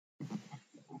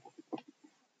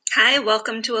Hi,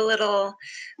 welcome to a little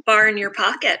bar in your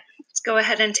pocket. Let's go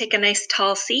ahead and take a nice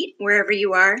tall seat wherever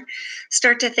you are.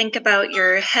 Start to think about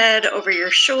your head over your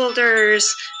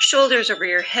shoulders, shoulders over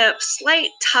your hips, slight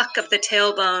tuck of the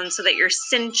tailbone so that you're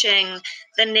cinching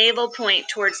the navel point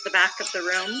towards the back of the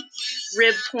room.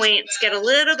 Rib points get a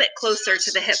little bit closer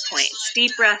to the hip points.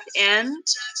 Deep breath in,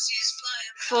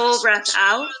 full breath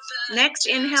out. Next,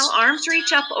 inhale, arms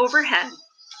reach up overhead.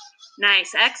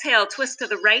 Nice. Exhale, twist to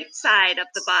the right side of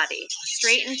the body.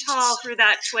 Straight and tall through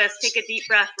that twist. Take a deep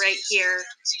breath right here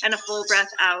and a full breath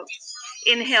out.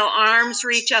 Inhale, arms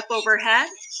reach up overhead.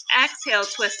 Exhale,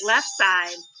 twist left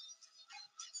side.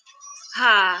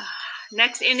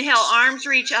 Next, inhale, arms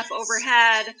reach up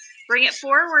overhead. Bring it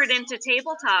forward into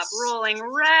tabletop, rolling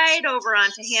right over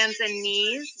onto hands and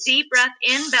knees. Deep breath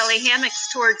in, belly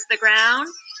hammocks towards the ground.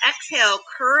 Exhale,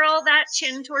 curl that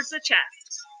chin towards the chest.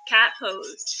 Cat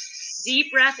pose.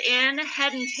 Deep breath in,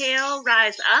 head and tail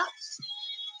rise up.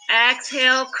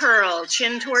 Exhale, curl,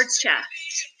 chin towards chest.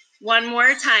 One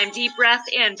more time, deep breath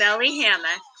in, belly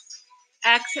hammock.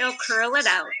 Exhale, curl it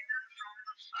out.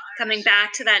 Coming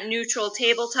back to that neutral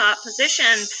tabletop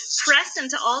position, press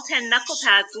into all 10 knuckle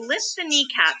pads, lift the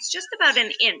kneecaps just about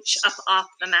an inch up off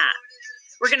the mat.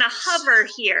 We're gonna hover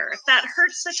here. If that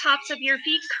hurts the tops of your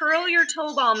feet, curl your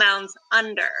toe ball mounds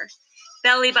under.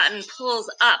 Belly button pulls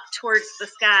up towards the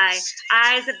sky.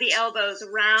 Eyes of the elbows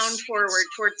round forward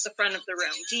towards the front of the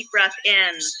room. Deep breath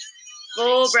in.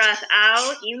 Full breath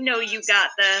out. You know you got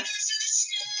this.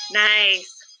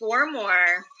 Nice. 4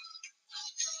 more.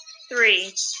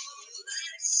 3,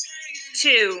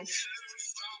 2.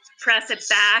 Press it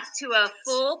back to a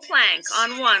full plank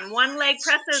on one. One leg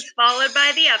presses followed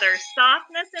by the other.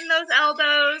 Softness in those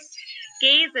elbows.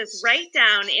 Gaze is right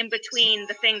down in between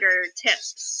the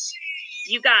fingertips.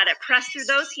 You got it. Press through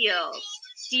those heels.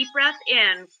 Deep breath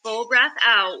in, full breath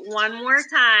out. One more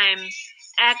time.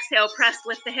 Exhale, press,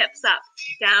 lift the hips up.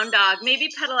 Down dog. Maybe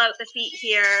pedal out the feet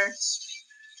here.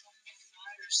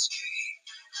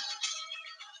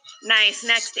 Nice.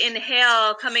 Next,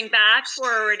 inhale, coming back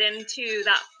forward into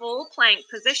that full plank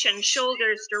position,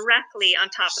 shoulders directly on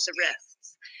top of the wrists.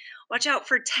 Watch out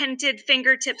for tented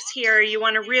fingertips here. You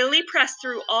want to really press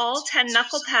through all 10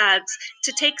 knuckle pads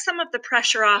to take some of the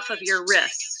pressure off of your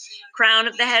wrists. Crown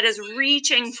of the head is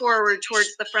reaching forward towards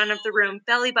the front of the room.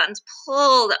 Belly button's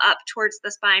pulled up towards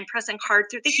the spine, pressing hard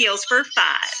through the heels for 5,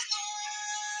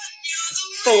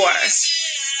 4,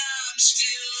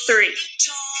 3,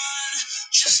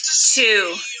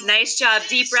 2. Nice job.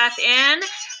 Deep breath in.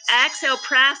 Exhale,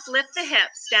 press, lift the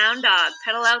hips. Down dog.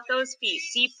 Pedal out those feet.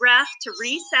 Deep breath to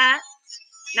reset.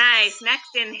 Nice. Next,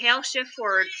 inhale, shift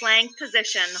forward. Plank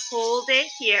position. Hold it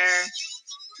here.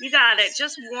 You got it.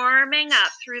 Just warming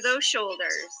up through those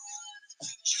shoulders.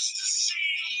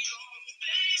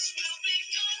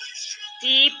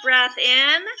 Deep breath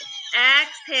in.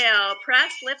 Exhale.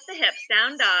 Press, lift the hips.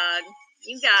 Down dog.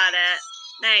 You got it.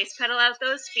 Nice. Pedal out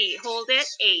those feet. Hold it.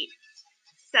 8,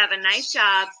 7. Nice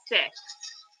job. 6,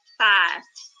 5,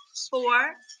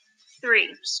 4,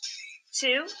 3,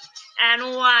 2,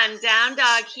 and 1. Down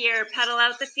dog here. Pedal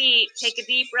out the feet. Take a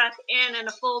deep breath in and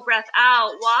a full breath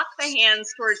out. Walk the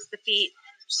hands towards the feet.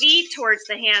 Feet towards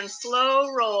the hands.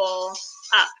 Slow roll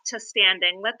up to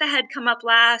standing. Let the head come up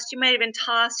last. You might even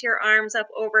toss your arms up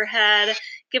overhead.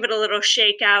 Give it a little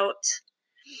shake out.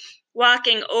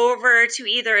 Walking over to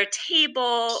either a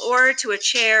table or to a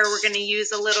chair. We're going to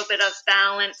use a little bit of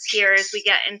balance here as we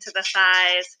get into the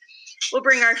thighs. We'll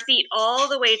bring our feet all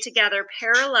the way together,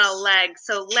 parallel legs.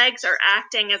 So legs are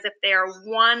acting as if they are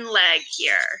one leg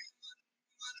here.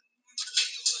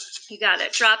 You got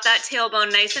it. Drop that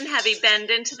tailbone nice and heavy. Bend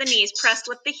into the knees. Press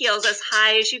with the heels as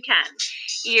high as you can.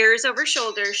 Ears over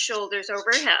shoulders, shoulders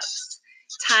over hips.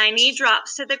 Tiny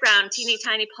drops to the ground, teeny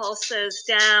tiny pulses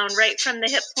down right from the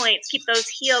hip points. Keep those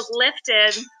heels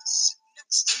lifted.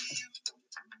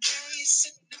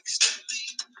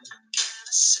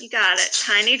 You got it.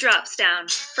 Tiny drops down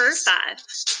for 5,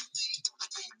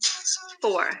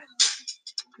 4.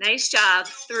 Nice job.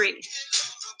 3,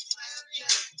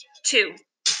 2.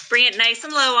 Bring it nice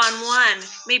and low on 1.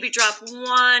 Maybe drop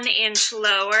 1 inch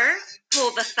lower.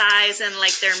 Pull the thighs in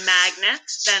like they're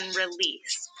magnets, then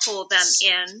release. Pull them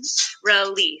in,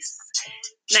 release.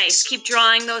 Nice. Keep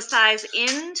drawing those thighs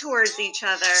in towards each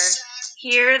other.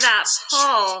 Hear that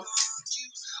pulse.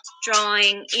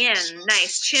 Drawing in.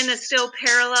 Nice. Chin is still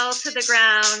parallel to the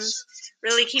ground.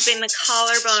 Really keeping the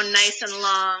collarbone nice and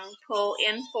long. Pull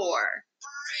in 4,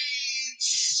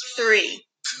 3,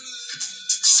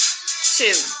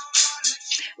 2.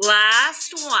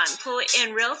 Last one. Pull it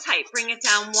in real tight. Bring it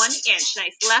down 1 inch.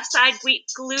 Nice. Left side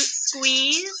glute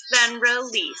squeeze, then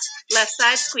release. Left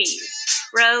side squeeze,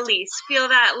 release. Feel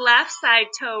that left side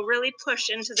toe really push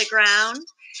into the ground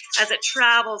as it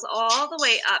travels all the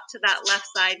way up to that left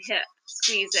side hip.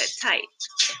 Squeeze it tight.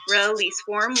 Release.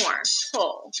 4 more.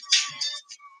 Pull.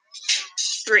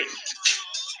 3,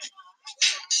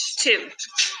 2.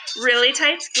 Really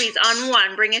tight squeeze on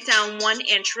 1. Bring it down 1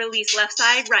 inch. Release. Left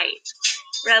side right.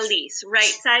 Release. Right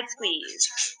side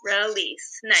squeeze.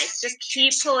 Release. Nice. Just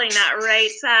keep pulling that right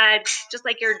side, just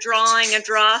like you're drawing a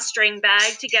drawstring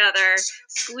bag together,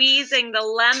 squeezing the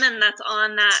lemon that's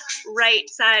on that right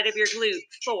side of your glute.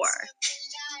 4,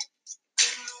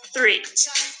 3,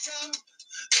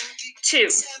 2.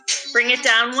 Bring it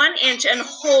down 1 inch and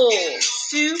hold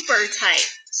super tight.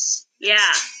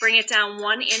 Yeah, bring it down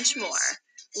 1 inch more.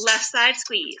 Left side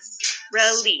squeeze,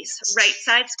 release. Right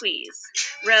side squeeze,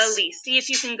 release. See if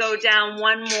you can go down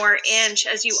 1 more inch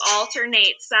as you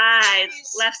alternate sides.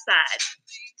 Left side.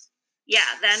 Yeah,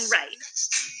 then right.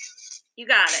 You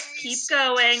got it. Keep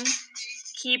going.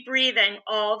 Keep breathing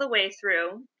all the way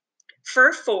through.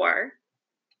 For 4,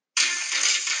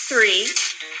 3,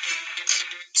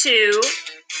 2,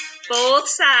 both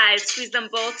sides, squeeze them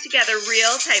both together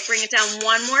real tight. Bring it down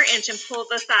 1 more inch and pull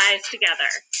the thighs together.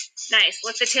 Nice.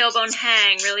 Let the tailbone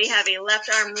hang really heavy. Left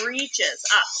arm reaches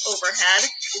up overhead.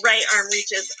 Right arm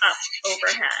reaches up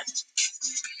overhead.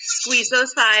 Squeeze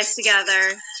those thighs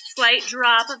together. Slight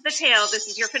drop of the tail. This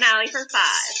is your finale for 5,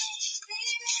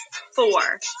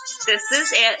 4. This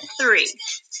is it. 3,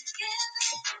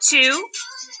 2,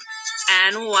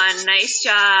 and 1. Nice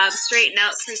job. Straighten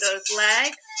out through those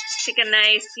legs. Take a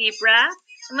nice deep breath.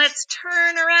 And let's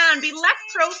turn around. Be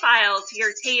left profile to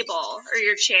your table or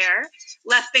your chair.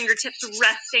 Left fingertips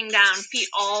resting down, feet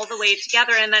all the way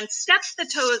together. And then step the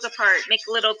toes apart. Make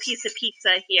a little piece of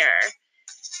pizza here.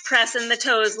 Press in the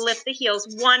toes. Lift the heels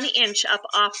 1 inch up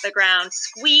off the ground.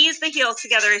 Squeeze the heels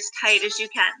together as tight as you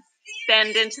can.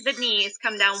 Bend into the knees.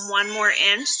 Come down 1 more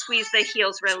inch. Squeeze the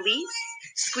heels. Release.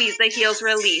 Squeeze the heels.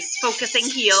 Release. Focusing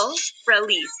heels.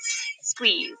 Release.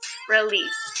 Squeeze.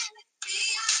 Release.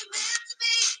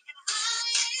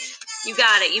 You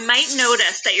got it. You might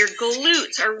notice that your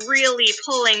glutes are really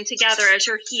pulling together as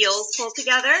your heels pull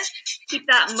together. Keep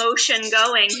that motion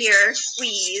going here.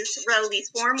 Squeeze, release.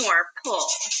 4 more. Pull.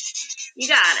 You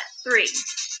got it. 3,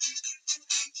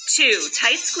 2.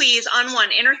 Tight squeeze on 1.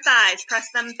 Inner thighs. Press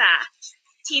them back.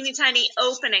 Teeny tiny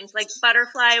openings like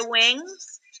butterfly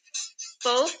wings.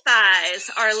 Both thighs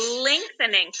are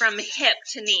lengthening from hip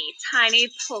to knee. Tiny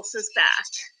pulses back.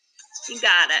 You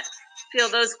got it. Feel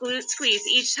those glutes squeeze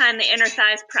each time the inner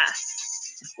thighs press.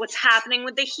 What's happening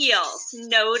with the heels?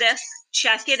 Notice,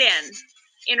 check it in.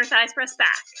 Inner thighs press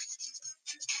back.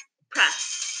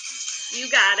 Press.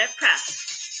 You got it.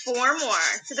 Press. 4 more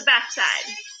to the back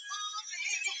side.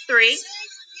 3,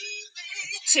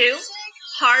 2.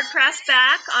 Hard press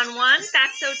back on 1.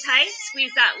 Back so tight.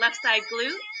 Squeeze that left side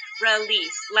glute.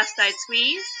 Release. Left side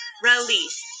squeeze.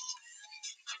 Release.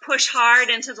 Push hard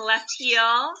into the left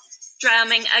heel.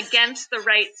 Drumming against the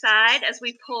right side as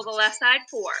we pull the left side.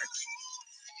 4,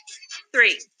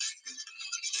 3,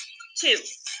 2.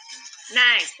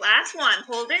 Nice. Last one.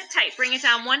 Hold it tight. Bring it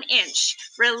down 1 inch.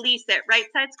 Release it. Right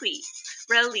side squeeze.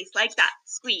 Release like that.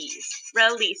 Squeeze.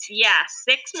 Release. Yeah.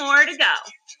 6 more to go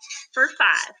for 5.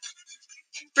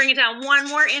 Bring it down 1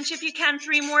 more inch if you can.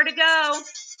 3 more to go.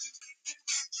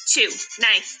 2.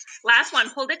 Nice. Last one.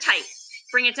 Hold it tight.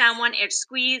 Bring it down 1 inch.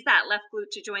 Squeeze that left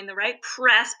glute to join the right.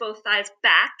 Press both thighs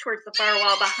back towards the far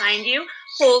wall behind you.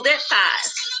 Hold it. 5,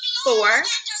 4,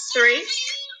 3,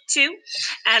 2,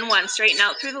 and 1. Straighten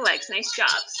out through the legs. Nice job.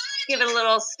 Give it a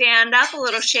little stand up, a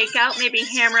little shake out. Maybe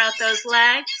hammer out those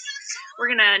legs.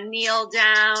 We're going to kneel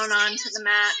down onto the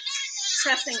mat,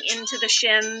 pressing into the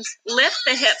shins. Lift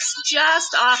the hips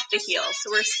just off the heels.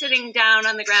 So we're sitting down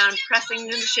on the ground, pressing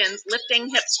into the shins, lifting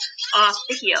hips off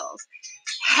the heels.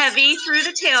 Heavy through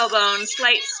the tailbone,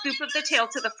 slight scoop of the tail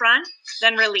to the front,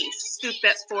 then release. Scoop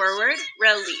it forward,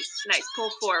 release. Nice, pull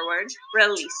forward,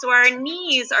 release. So our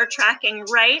knees are tracking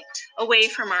right away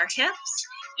from our hips.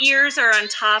 Ears are on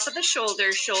top of the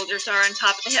shoulders. Shoulders are on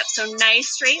top of the hips. So nice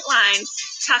straight lines,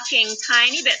 tucking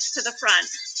tiny bits to the front.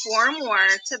 4 more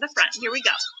to the front. Here we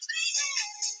go.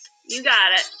 You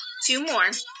got it. 2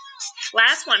 more.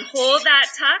 Last one. Hold that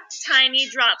tuck. Tiny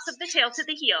drops of the tail to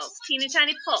the heels. Teeny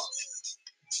tiny pulse.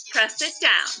 Press it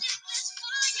down.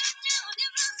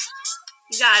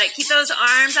 You got it. Keep those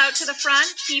arms out to the front.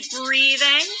 Keep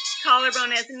breathing.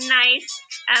 Collarbone is nice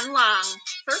and long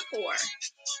for 4,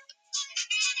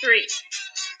 3,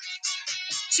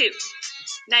 2,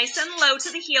 Nice and low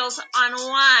to the heels on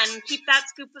one. Keep that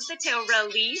scoop of the tail.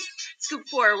 Release. Scoop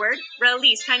forward.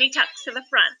 Release. Tiny tucks to the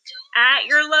front. At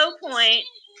your low point,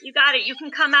 you got it. You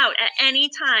can come out at any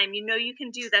time. You know you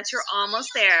can do this. You're almost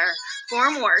there.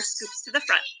 4 more. Scoops to the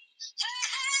front.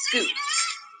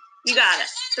 Scoops. You got it.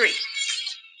 3,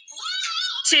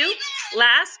 2.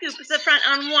 Last scoop is the front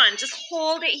on 1. Just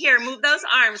hold it here. Move those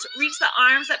arms. Reach the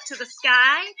arms up to the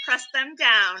sky. Press them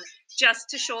down just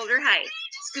to shoulder height.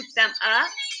 Scoop them up.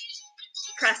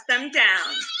 Press them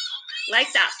down.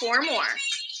 Like that. 4 more.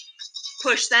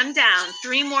 Push them down.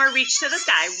 3 more. Reach to the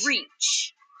sky.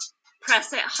 Reach.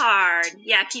 Press it hard.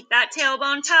 Yeah, keep that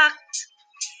tailbone tucked.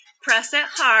 Press it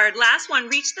hard. Last one.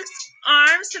 Reach the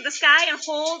arms to the sky and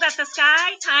hold at the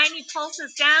sky. Tiny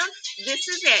pulses down. This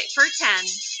is it for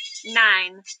 10,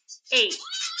 9, 8,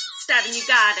 7. You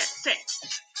got it. 6,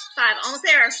 5. Almost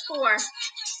there. 4,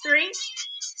 3,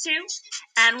 2,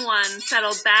 and 1.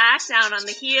 Settle back down on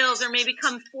the heels or maybe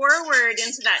come forward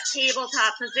into that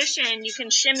tabletop position. You can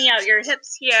shimmy out your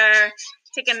hips here.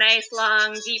 Take a nice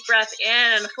long deep breath in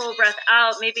and a full breath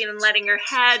out, maybe even letting your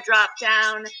head drop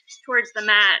down towards the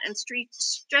mat and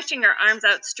stretching your arms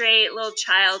out straight, little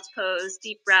child's pose,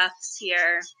 deep breaths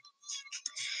here.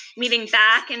 Meeting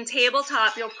back in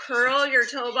tabletop, you'll curl your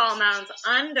toe ball mounds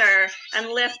under and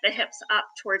lift the hips up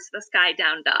towards the sky,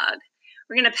 down dog.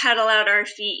 We're going to pedal out our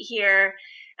feet here.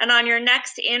 And on your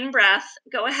next in-breath,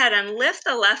 go ahead and lift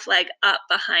the left leg up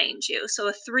behind you. So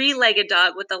a 3-legged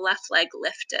dog with the left leg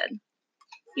lifted.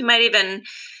 You might even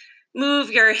move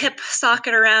your hip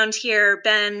socket around here,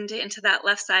 bend into that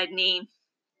left side knee.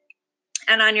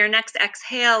 And on your next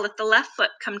exhale, let the left foot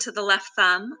come to the left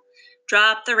thumb.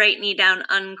 Drop the right knee down,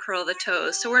 uncurl the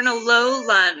toes. So we're in a low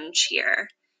lunge here.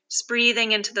 Just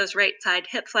breathing into those right side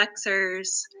hip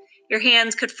flexors. Your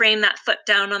hands could frame that foot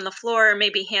down on the floor,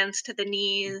 maybe hands to the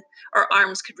knee, or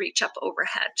arms could reach up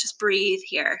overhead. Just breathe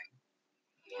here.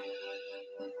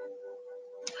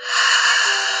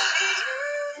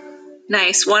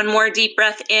 Nice. 1 more deep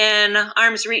breath in,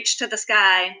 arms reach to the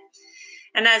sky.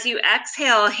 And as you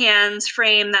exhale, hands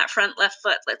frame that front left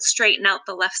foot. Let's straighten out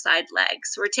the left side leg.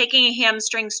 So we're taking a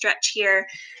hamstring stretch here.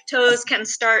 Toes can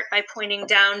start by pointing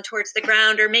down towards the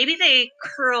ground, or maybe they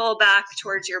curl back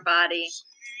towards your body.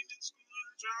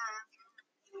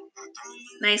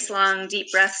 Nice long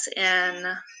deep breaths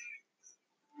in,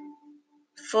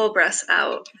 full breaths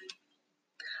out.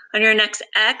 On your next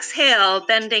exhale,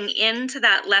 bending into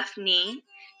that left knee,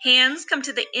 hands come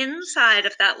to the inside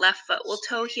of that left foot. We'll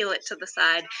toe heel it to the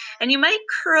side. And you might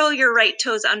curl your right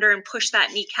toes under and push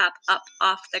that kneecap up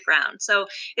off the ground. So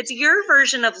it's your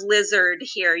version of lizard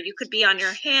here. You could be on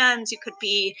your hands. You could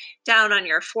be down on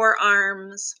your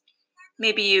forearms.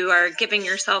 Maybe you are giving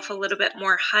yourself a little bit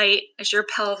more height as your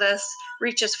pelvis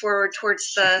reaches forward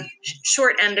towards the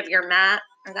short end of your mat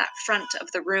or that front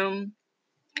of the room.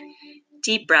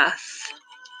 Deep breath.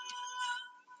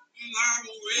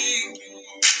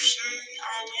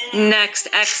 Next,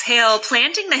 exhale,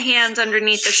 planting the hands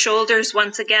underneath the shoulders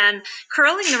once again,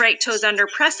 curling the right toes under,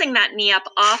 pressing that knee up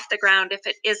off the ground if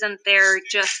it isn't there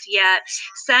just yet.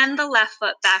 Send the left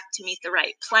foot back to meet the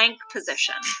right. Plank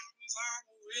position.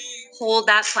 Hold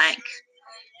that plank.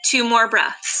 2 more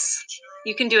breaths.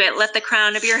 You can do it. Let the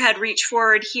crown of your head reach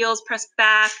forward, heels press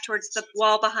back towards the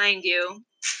wall behind you.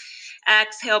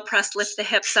 Exhale, press, lift the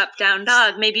hips up, down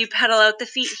dog. Maybe you pedal out the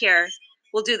feet here.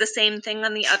 We'll do the same thing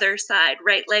on the other side.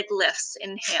 Right leg lifts,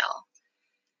 inhale.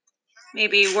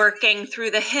 Maybe working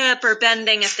through the hip or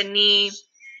bending at the knee.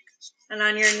 And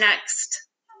on your next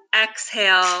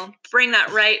exhale, bring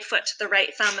that right foot to the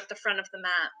right thumb at the front of the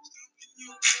mat.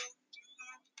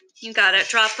 You got it.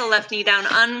 Drop the left knee down,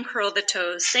 uncurl the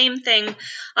toes. Same thing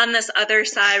on this other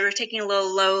side. We're taking a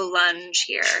little low lunge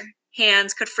here.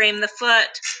 Hands could frame the foot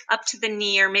up to the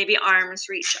knee, or maybe arms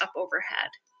reach up overhead.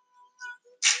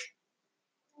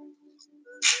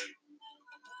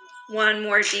 1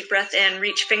 more deep breath in.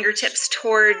 Reach fingertips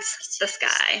towards the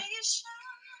sky.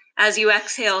 As you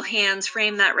exhale, hands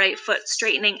frame that right foot,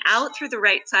 straightening out through the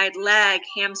right side leg.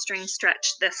 Hamstring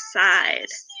stretch this side.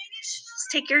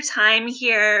 Just take your time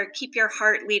here. Keep your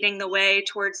heart leading the way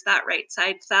towards that right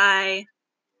side thigh.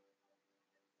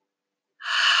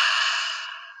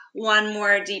 1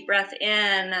 more deep breath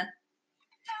in.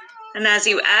 And as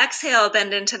you exhale,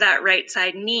 bend into that right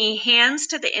side knee, hands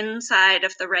to the inside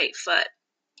of the right foot.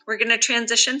 We're going to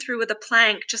transition through with a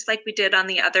plank, just like we did on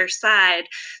the other side.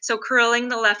 So curling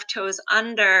the left toes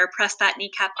under, press that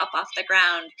kneecap up off the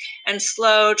ground, and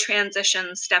slow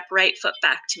transition, step right foot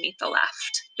back to meet the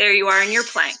left. There you are in your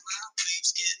plank.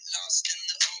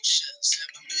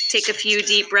 Take a few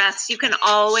deep breaths. You can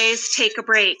always take a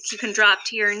break. You can drop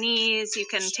to your knees. You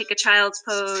can take a child's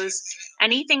pose,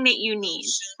 anything that you need.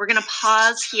 We're going to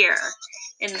pause here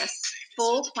in this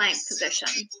full plank position.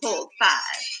 Hold 5,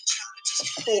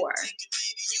 4,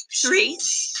 3,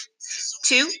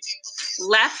 2,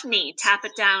 left knee, tap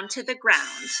it down to the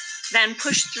ground. Then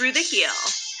push through the heel.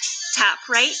 Tap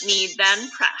right knee, then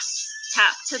press.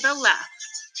 Tap to the left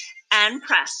and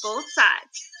press both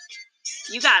sides.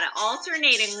 You got it.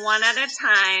 Alternating one at a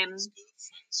time.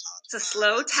 It's a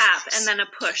slow tap and then a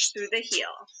push through the heel.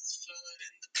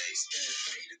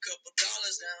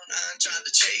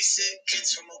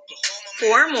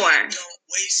 4 more.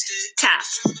 Tap.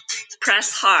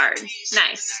 Press hard.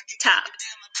 Nice. Tap.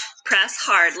 Press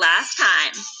hard. Last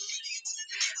time.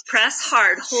 Press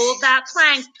hard. Hold that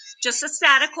plank. Just a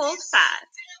static hold. 5,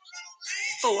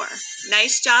 4.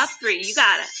 Nice job. 3. You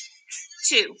got it.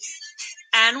 2.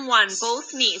 And 1.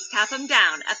 Both knees. Tap them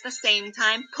down. At the same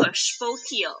time, push both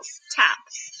heels. Tap.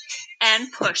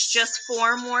 And push. Just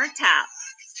 4 more. Tap.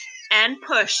 And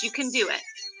push. You can do it.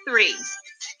 3.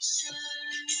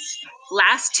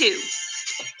 Last 2.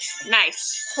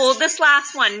 Nice. Hold this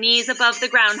last one. Knees above the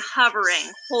ground,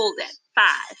 hovering. Hold it. 5,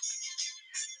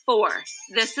 4.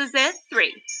 This is it.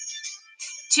 3,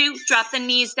 2. Drop the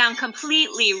knees down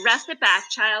completely. Rest it back.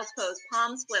 Child's pose.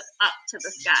 Palms flip up to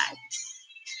the sky.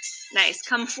 Nice.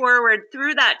 Come forward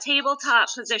through that tabletop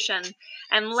position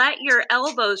and let your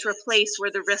elbows replace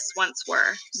where the wrists once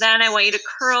were. Then I want you to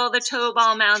curl the toe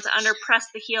ball mount under, press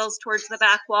the heels towards the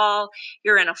back wall.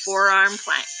 You're in a forearm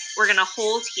plank. We're going to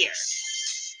hold here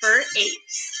for 8,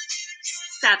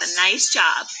 7. Nice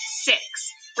job. 6.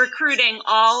 Recruiting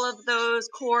all of those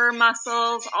core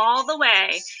muscles all the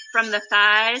way from the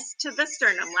thighs to the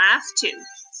sternum. Last 2.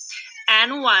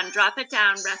 And 1. Drop it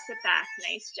down. Rest it back.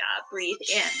 Nice job. Breathe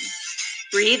in.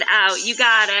 Breathe out. You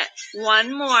got it.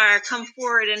 1 more. Come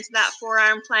forward into that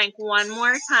forearm plank 1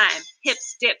 more time.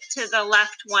 Hips dip to the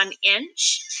left 1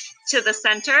 inch. To the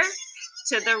center.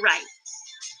 To the right.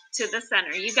 To the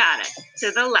center. You got it.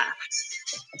 To the left.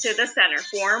 To the center.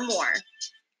 4 more.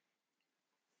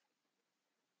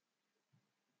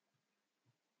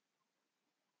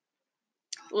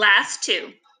 Last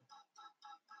 2.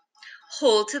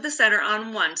 Hold to the center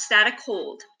on 1. Static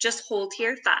hold. Just hold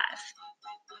here. 5,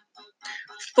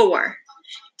 4,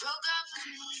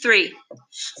 3,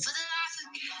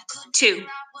 2.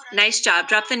 Nice job.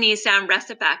 Drop the knees down. Rest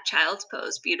it back. Child's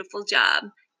pose. Beautiful job.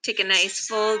 Take a nice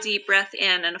full deep breath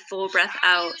in and a full breath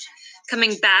out.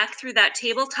 Coming back through that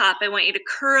tabletop, I want you to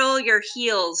curl your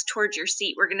heels towards your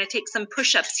seat. We're going to take some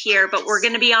push-ups here, but we're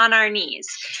going to be on our knees.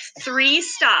 3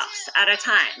 stops at a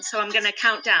time. So I'm going to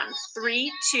count down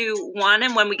 3, 2, 1.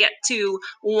 And when we get to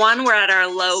 1, we're at our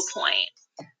low point.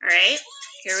 All right,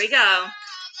 here we go.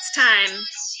 It's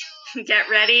time. Get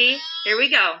ready. Here we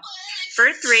go.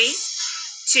 For 3,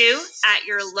 2, at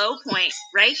your low point,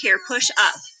 right here, push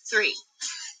up. 3,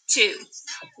 2,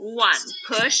 1,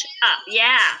 push up.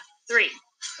 Yeah. 3,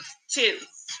 2,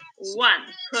 1,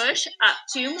 push up.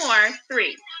 2 more.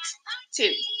 3,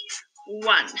 2,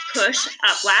 1, push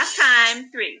up. Last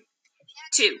time. 3,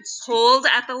 2. Hold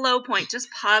at the low point. Just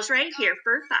pause right here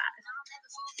for 5,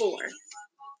 4,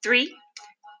 3,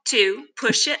 2.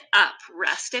 Push it up.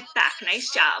 Rest it back.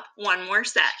 Nice job. 1 more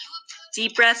set.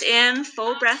 Deep breath in,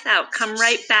 full breath out. Come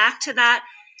right back to that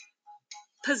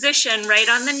position, right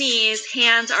on the knees.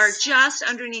 Hands are just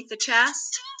underneath the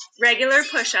chest. Regular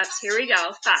push-ups. Here we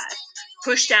go. 5.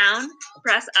 Push down,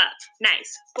 press up.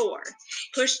 Nice. 4.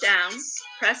 Push down,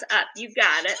 press up. You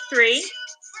got it. 3.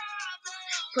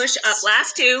 Push up.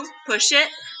 Last 2. Push it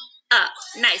up.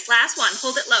 Nice. Last 1.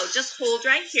 Hold it low. Just hold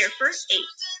right here for 8,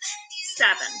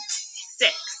 7,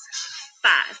 6,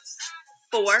 5,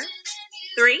 4,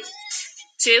 3,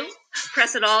 2.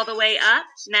 Press it all the way up.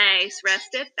 Nice. Rest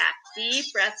it back. Deep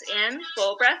breaths in,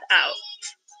 full breath out.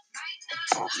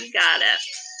 You got it.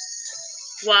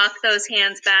 Walk those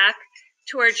hands back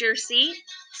towards your seat.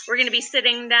 We're going to be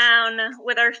sitting down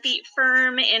with our feet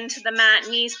firm into the mat,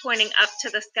 knees pointing up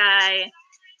to the sky.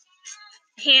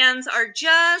 Hands are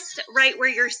just right where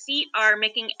your feet are,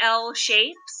 making L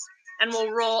shapes, and we'll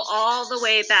roll all the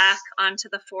way back onto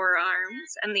the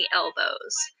forearms and the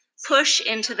elbows. Push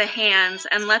into the hands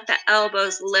and let the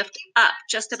elbows lift up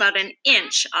just about an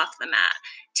inch off the mat.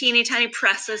 Teeny tiny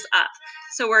presses up.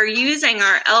 So we're using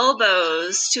our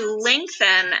elbows to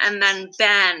lengthen and then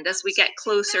bend as we get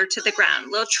closer to the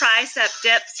ground. Little tricep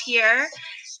dips here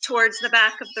towards the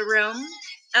back of the room.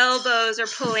 Elbows are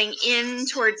pulling in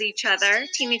towards each other.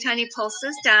 Teeny tiny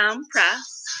pulses down,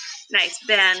 press. Nice,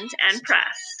 bend and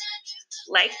press.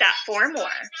 Like that. 4 more.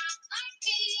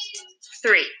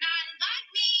 3,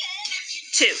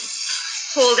 2.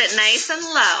 Hold it nice and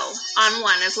low on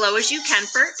 1, as low as you can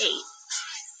for 8,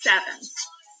 7,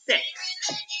 6,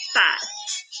 5,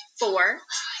 4,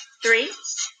 3,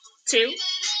 2,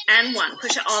 and 1.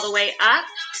 Push it all the way up.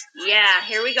 Yeah,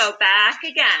 here we go. Back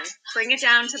again. Bring it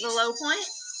down to the low point.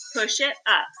 Push it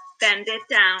up. Bend it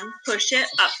down. Push it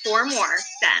up. 4 more.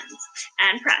 Bend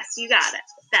and press. You got it.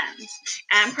 Bend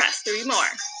and press. 3 more.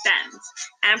 Bend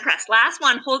and press. Last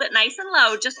one. Hold it nice and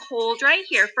low. Just hold right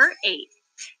here for 8,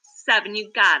 7.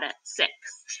 You got it. 6,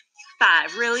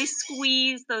 5. Really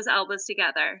squeeze those elbows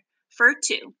together for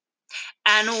 2.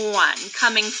 And 1.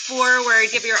 Coming forward,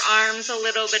 give your arms a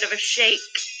little bit of a shake.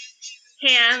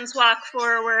 Hands walk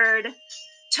forward.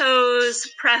 Toes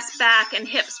press back and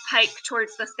hips pike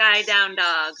towards the sky, down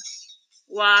dog.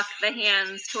 Walk the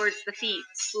hands towards the feet.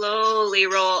 Slowly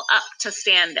roll up to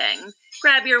standing.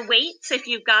 Grab your weights if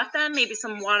you've got them, maybe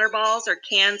some water balls or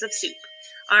cans of soup.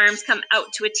 Arms come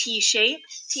out to a T shape.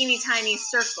 Teeny tiny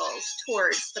circles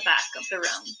towards the back of the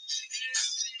room.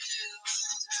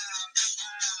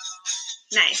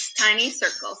 Nice, tiny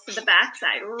circles to the back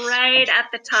side, right at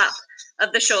the top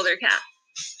of the shoulder cap.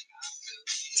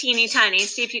 Teeny tiny,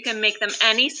 see if you can make them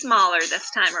any smaller this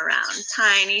time around.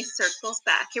 Tiny circles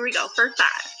back. Here we go for 5,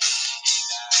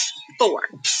 4,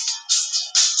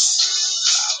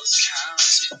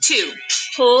 2.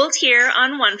 Hold here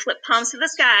on 1. Flip palms to the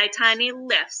sky. Tiny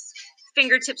lifts.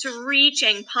 Fingertips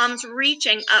reaching, palms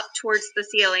reaching up towards the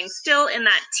ceiling. Still in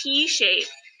that T shape.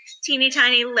 Teeny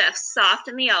tiny lifts, soft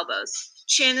in the elbows.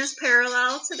 Chin is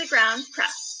parallel to the ground.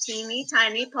 Press. Teeny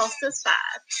tiny pulses. 5,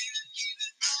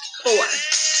 4,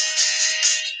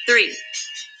 3,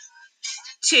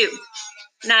 2.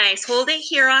 Nice. Hold it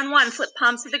here on 1. Flip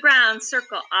palms to the ground.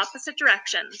 Circle opposite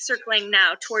direction. Circling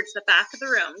now towards the back of the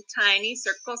room. Tiny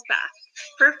circles back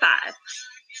for 5,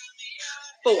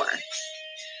 4,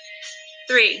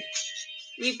 3.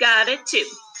 You got it. 2.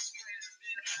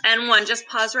 And 1. Just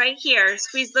pause right here.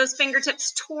 Squeeze those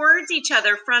fingertips towards each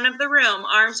other, front of the room.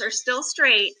 Arms are still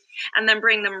straight. And then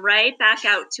bring them right back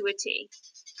out to a T.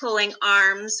 Pulling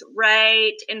arms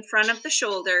right in front of the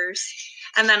shoulders.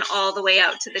 And then all the way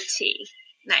out to the T.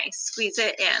 Nice. Squeeze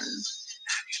it in.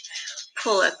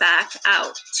 Pull it back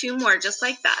out. 2 more, just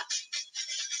like that.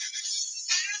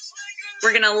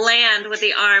 We're going to land with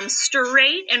the arms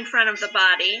straight in front of the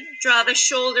body. Draw the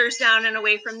shoulders down and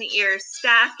away from the ears,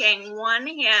 stacking one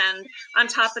hand on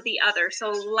top of the other.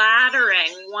 So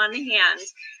laddering one hand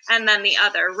and then the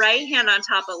other. Right hand on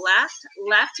top of left,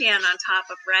 left hand on top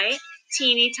of right.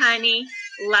 Teeny tiny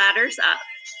ladders up.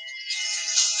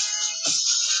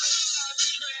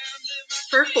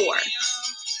 For 4,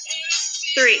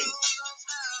 3,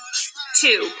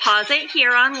 2. Pause it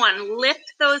here on 1.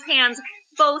 Lift those hands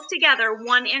both together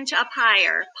 1 inch up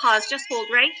higher. Pause, just hold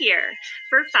right here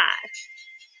for 5,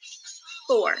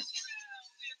 4,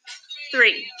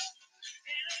 3,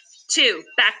 2.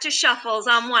 Back to shuffles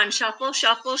on 1. Shuffle,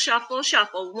 shuffle, shuffle,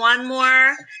 shuffle. 1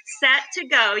 more set to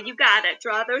go. You got it.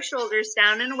 Draw those shoulders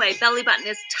down and away. Belly button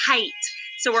is tight.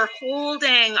 So we're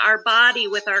holding our body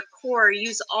with our core.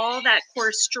 Use all that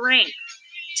core strength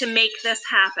to make this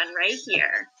happen right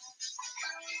here.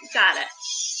 Got it.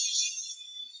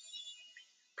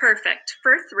 Perfect.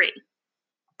 For 3,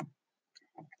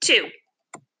 2,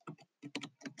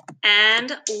 and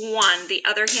 1. The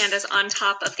other hand is on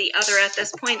top of the other at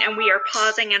this point, and we are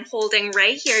pausing and holding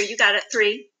right here. You got it.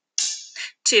 3,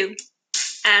 2,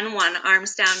 and 1.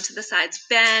 Arms down to the sides.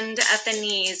 Bend at the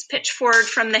knees. Pitch forward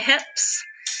from the hips.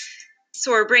 So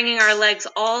we're bringing our legs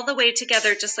all the way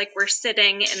together, just like we're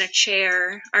sitting in a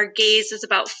chair. Our gaze is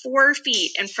about 4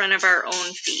 feet in front of our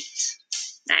own feet.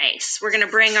 Nice. We're going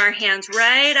to bring our hands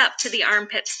right up to the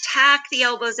armpits, tack the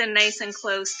elbows in nice and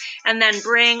close, and then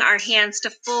bring our hands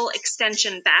to full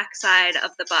extension backside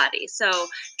of the body. So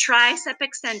tricep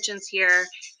extensions here.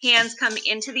 Hands come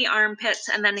into the armpits,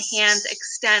 and then hands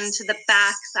extend to the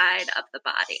backside of the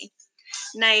body.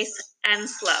 Nice and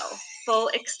slow. Full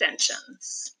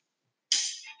extensions.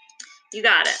 You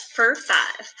got it. For 5,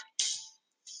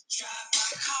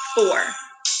 4,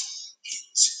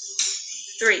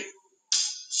 3,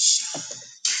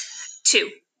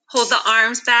 2. Hold the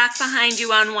arms back behind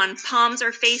you on 1. Palms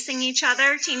are facing each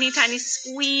other. Teeny tiny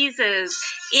squeezes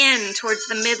in towards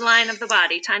the midline of the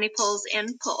body. Tiny pulls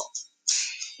in, pull.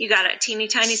 You got it. Teeny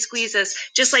tiny squeezes.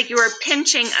 Just like you are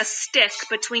pinching a stick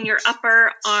between your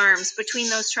upper arms, between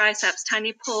those triceps.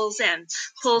 Tiny pulls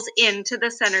in to the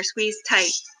center. Squeeze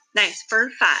tight. Nice. For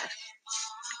 5,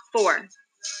 4,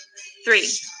 3,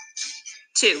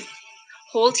 2.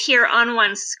 Hold here on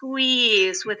one,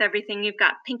 squeeze with everything you've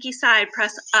got. Pinky side,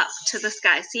 press up to the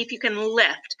sky. See if you can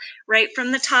lift right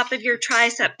from the top of your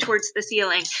tricep towards the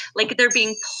ceiling, like they're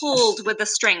being pulled with a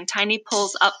string. Tiny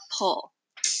pulls up, pull.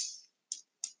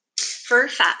 For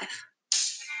 5,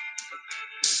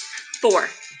 4,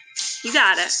 you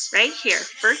got it, right here.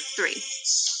 For 3,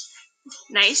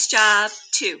 nice job.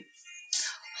 2,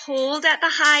 hold at the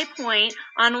high point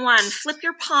on 1. Flip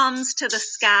your palms to the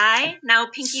sky. Now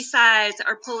pinky sides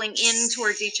are pulling in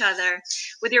towards each other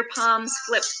with your palms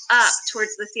flipped up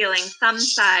towards the ceiling. Thumb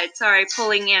side,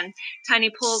 pulling in.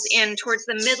 Tiny pulls in towards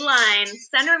the midline,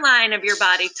 center line of your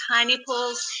body. Tiny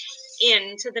pulls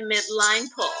into the midline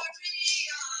pull.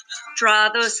 Draw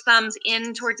those thumbs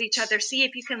in towards each other. See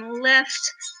if you can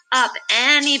lift up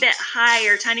any bit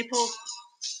higher. Tiny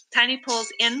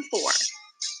pulls in. 4,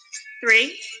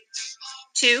 3,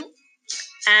 2,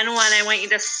 and 1. I want you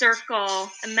to circle.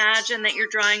 Imagine that you're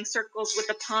drawing circles with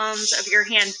the palms of your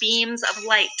hand, beams of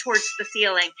light towards the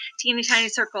ceiling. Teeny tiny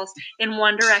circles in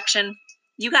one direction.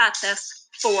 You got this.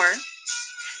 4,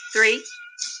 3,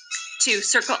 2.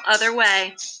 Circle other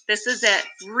way. This is it.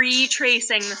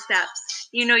 Retracing the steps.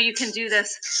 You know you can do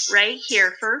this right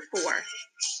here for 4,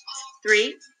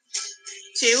 3,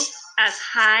 2. As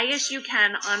high as you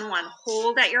can on 1.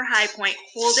 Hold at your high point.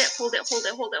 Hold it, hold it, hold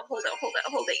it, hold it, hold it, hold it,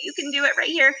 hold it. You can do it right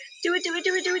here. Do it, do it,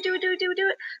 do it, do it, do it, do it, do it, do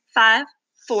it. 5,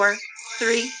 4,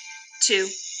 3, 2,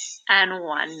 and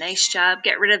 1. Nice job.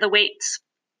 Get rid of the weights.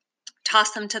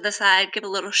 Toss them to the side. Give a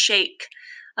little shake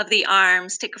of the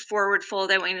arms. Take a forward fold.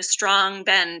 I want you to strong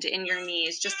bend in your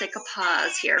knees. Just take a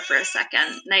pause here for a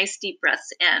second. Nice deep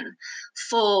breaths in.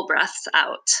 Full breaths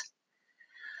out.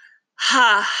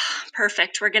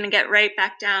 Perfect. We're going to get right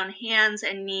back down, hands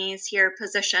and knees here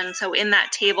position. So in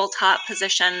that tabletop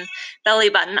position, belly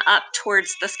button up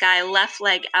towards the sky, left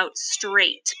leg out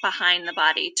straight behind the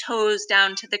body, toes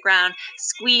down to the ground.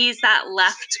 Squeeze that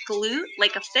left glute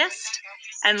like a fist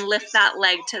and lift that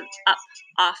leg to up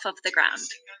off of the ground.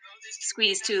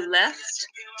 Squeeze to lift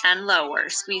and lower.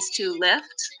 Squeeze to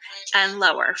lift and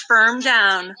lower. Firm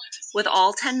down with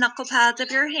all 10 knuckle pads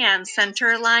of your hands.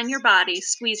 Center line your body.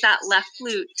 Squeeze that left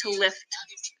glute to lift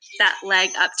that leg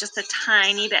up just a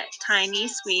tiny bit. Tiny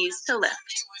squeeze to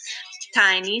lift.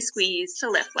 Tiny squeeze to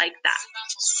lift like that.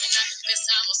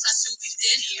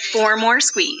 4 more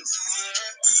squeeze.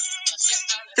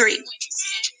 3,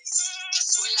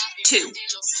 2.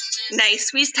 Nice,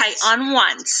 squeeze tight on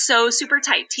 1. So super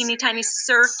tight. Teeny tiny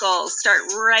circles. Start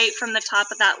right from the top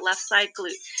of that left side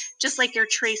glute. Just like you're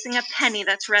tracing a penny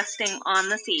that's resting on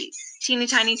the seat. Teeny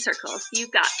tiny circles. You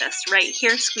got this. Right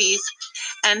here, squeeze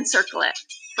and circle it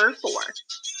for 4,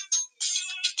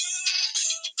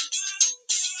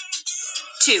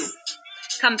 2.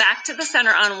 Come back to the center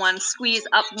on 1. Squeeze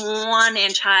up 1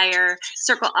 inch higher.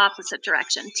 Circle opposite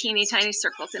direction. Teeny tiny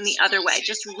circles in the other way.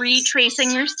 Just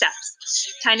retracing your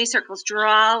steps. Tiny circles.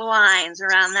 Draw lines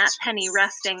around that penny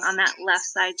resting on that left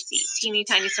side seat. Teeny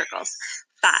tiny circles.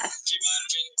 5,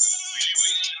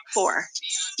 4.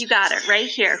 You got it right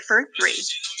here for 3,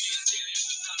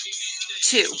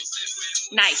 2.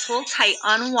 Nice. Hold tight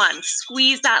on 1.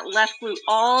 Squeeze that left glute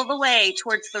all the way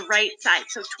towards the right side.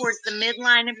 So towards the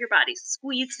midline of your body.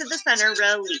 Squeeze to the center,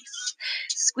 release.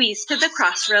 Squeeze to the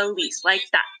cross, release like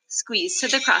that. Squeeze to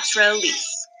the cross, release.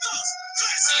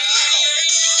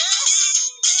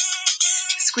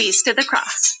 Squeeze to the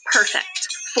cross. Perfect.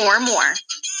 4 more.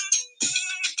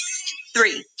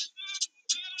 3,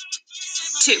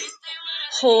 2.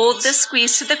 Hold the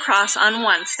squeeze to the cross on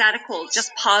 1. Static hold.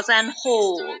 Just pause and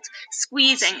hold.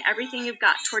 Squeezing everything you've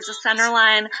got towards the center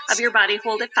line of your body.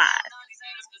 Hold it. 5,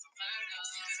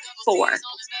 4,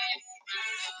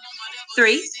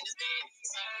 3,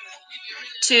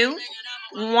 2,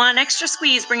 1. Extra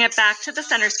squeeze. Bring it back to the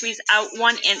center. Squeeze out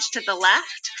 1 inch to the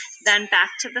left. Then back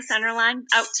to the center line.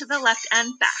 Out to the left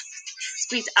and back.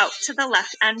 Squeeze out to the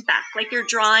left and back, like you're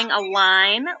drawing a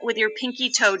line with your pinky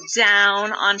toe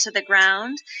down onto the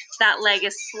ground. That leg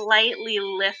is slightly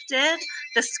lifted.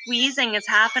 The squeezing is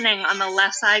happening on the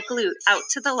left side glute. Out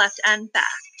to the left and back.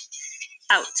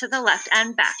 Out to the left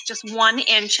and back. Just 1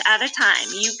 inch at a time.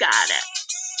 You got it.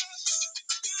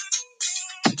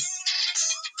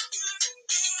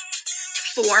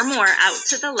 4 more. Out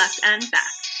to the left and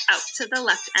back. Out to the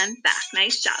left and back.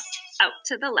 Nice job. Out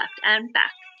to the left and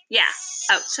back. Yeah,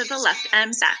 out to the left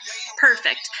and back.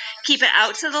 Perfect. Keep it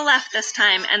out to the left this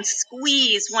time and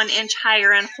squeeze 1 inch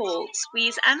higher and hold.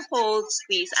 Squeeze and hold,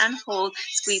 squeeze and hold,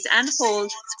 squeeze and hold,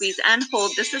 squeeze and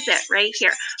hold. This is it right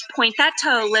here. Point that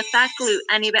toe, lift that glute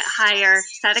any bit higher.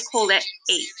 Static hold it.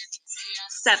 8,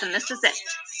 7, this is it.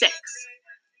 6,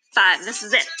 5, this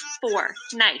is it. 4,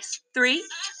 nice. 3,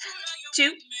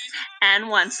 2, and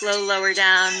 1. Slow lower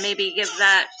down. Maybe give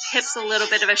that hips a little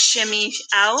bit of a shimmy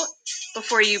out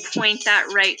before you point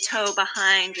that right toe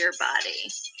behind your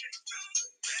body.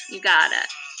 You got it.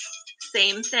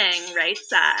 Same thing, right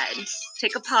side.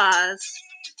 Take a pause.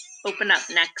 Open up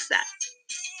next set.